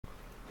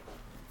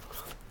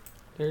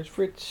There's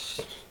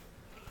Fritz.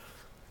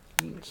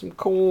 Eating some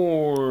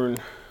corn.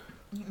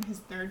 Eating his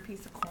third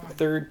piece of corn.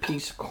 Third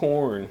piece of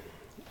corn.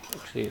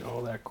 Actually, ate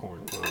all that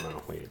corn. Oh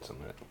no, we ate some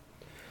of it.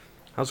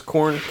 How's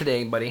corn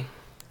today, buddy?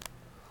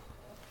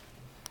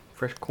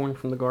 Fresh corn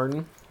from the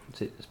garden.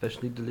 Is it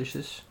especially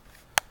delicious?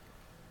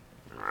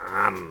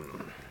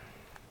 You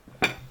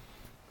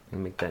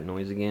make that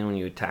noise again when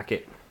you attack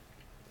it.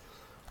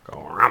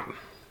 Go rum.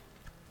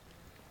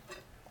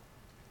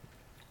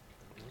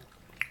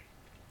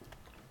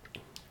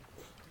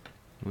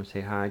 You want to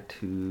say hi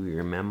to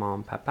your mama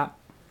and papa?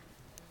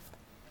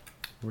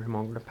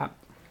 Grandma and grandpa?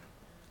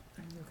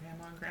 And your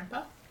grandma and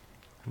grandpa?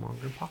 Grandma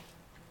and grandpa?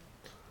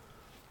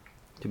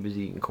 Too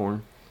busy eating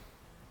corn.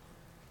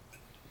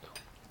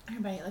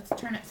 Everybody, let's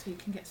turn it so you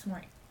can get some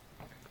more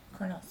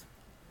kernels.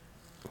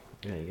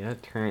 Yeah, you gotta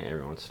turn it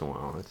every once in a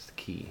while. That's the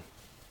key.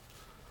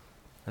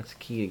 That's the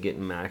key to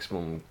getting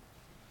maximum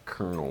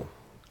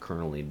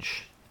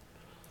kernelage.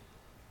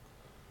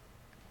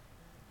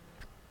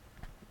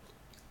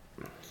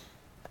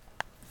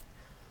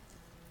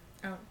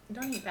 Oh,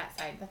 don't eat that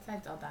side. That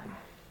side's all done.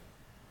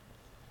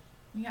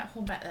 You got a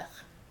whole bite. Ugh.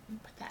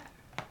 Put that.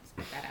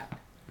 Spit that out.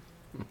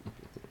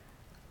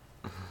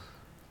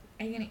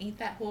 Are you gonna eat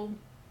that whole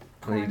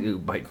corn? What do you do?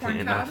 Bite the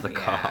end off the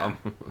cob.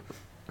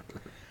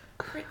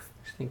 Fritz,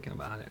 Just thinking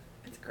about it.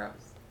 it's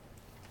gross.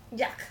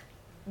 Yuck.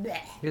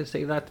 Blech. You gotta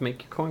save that to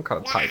make your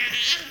corncob pipe.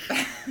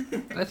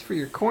 That's for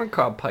your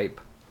corncob pipe.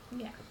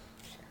 Yeah.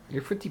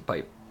 Your fritzy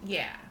pipe.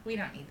 Yeah, we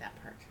don't need that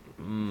part.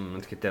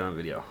 Let's get that on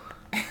video.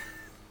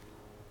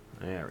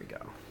 There we go.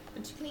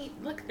 But you can eat.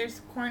 Look,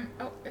 there's corn.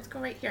 Oh, let's go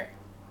right here.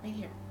 Right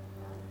here.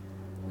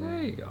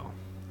 There you go.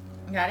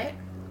 Got it?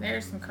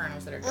 There's some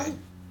kernels that are good.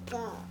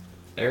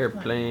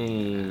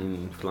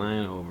 Airplane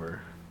flying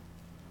over.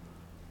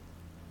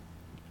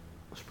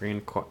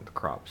 Spraying the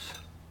crops.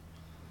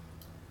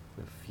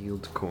 The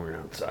fields of corn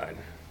outside.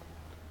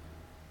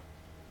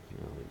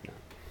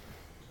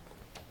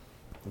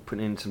 We're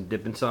putting in some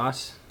dipping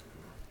sauce.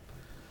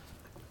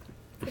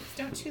 Fritz,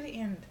 don't chew the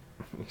end.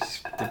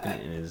 He's dipping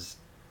it in his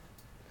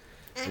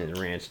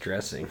ranch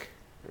dressing.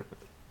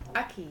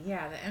 Yucky,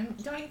 yeah. And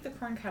don't eat the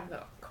corn cob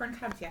though. Corn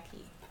cob's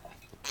yucky.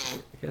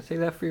 You gotta save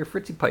that for your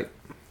fritzy pipe.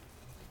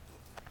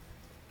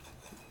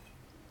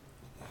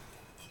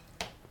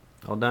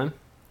 All done?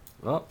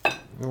 Well, I'm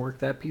gonna work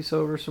that piece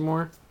over some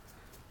more.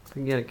 I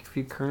can get a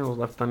few kernels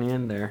left on the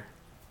end there.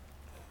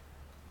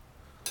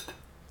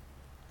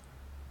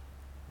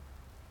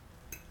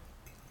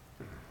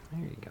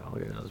 There you go.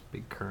 Look at those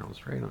big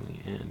kernels right on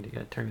the end. You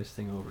gotta turn this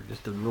thing over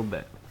just a little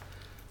bit.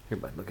 Here,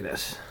 bud, look at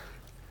this.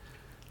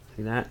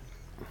 See that?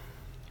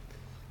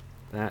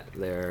 That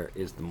there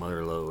is the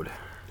mother lode.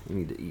 You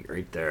need to eat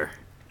right there.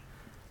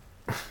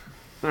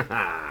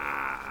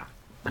 Oh,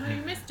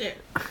 you missed it.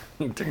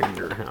 You turned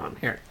it around.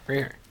 Here, right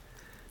here.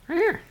 Right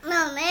here.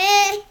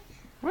 Mommy.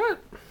 What?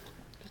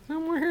 There's no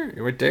more here.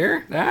 Right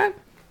there? That?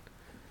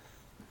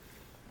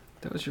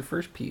 That was your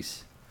first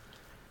piece.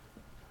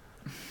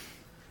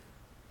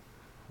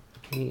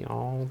 Okay,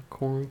 all the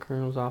corn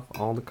kernels off,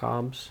 all the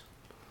cobs.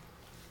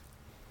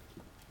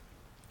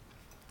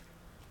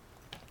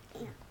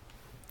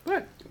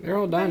 What? They're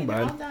all done, Buddy,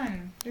 they're bud. all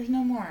done. There's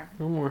no more.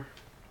 No more.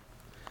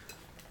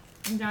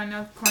 You done?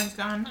 No corn's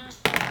gone?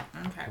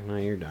 Okay. No,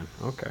 you're done.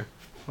 Okay.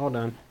 All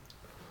done.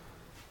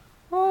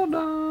 All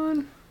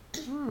done.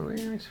 Oh, very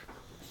nice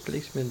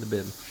placement of the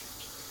bib.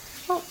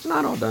 Oh,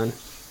 not all done.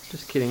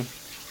 Just kidding.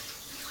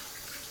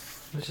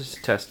 Let's just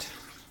a test.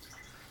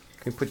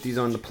 Can we put these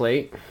on the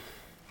plate?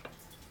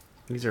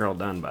 These are all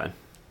done, bud.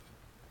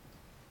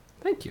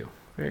 Thank you.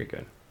 Very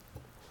good.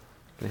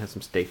 Gonna have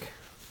some steak.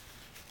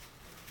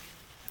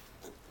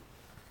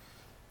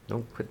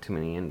 Don't put too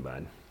many in,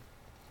 bud.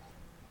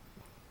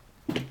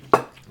 I'm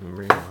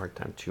having a hard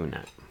time chewing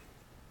that.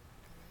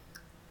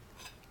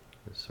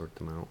 Let's sort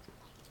them out.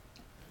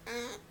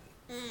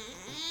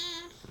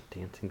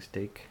 Dancing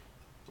steak.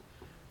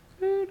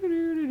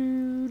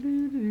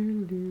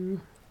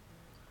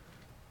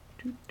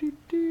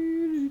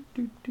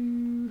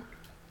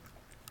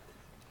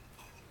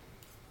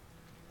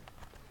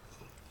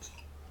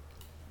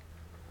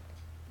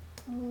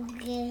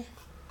 Okay.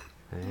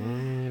 I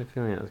had a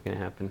feeling that was gonna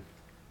happen.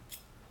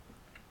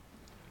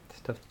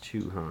 It's tough to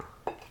chew, huh?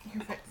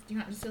 Here, Fritz, do you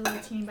want just a little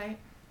teeny bite?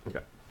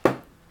 Okay.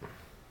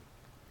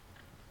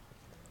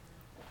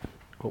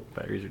 Oh,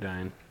 batteries are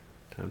dying.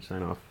 Time to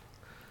sign off.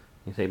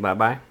 You say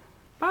bye-bye?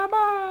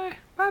 Bye-bye!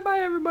 Bye-bye,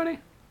 everybody!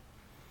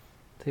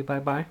 Say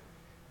bye-bye.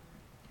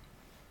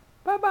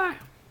 Bye-bye!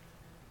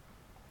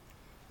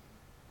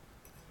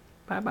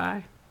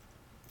 Bye-bye.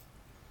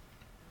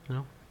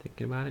 No?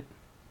 Thinking about it?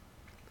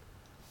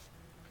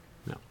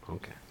 No.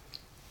 Okay.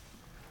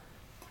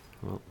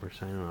 Well, we're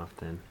signing off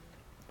then.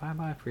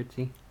 Bye-bye,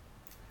 Fritzy.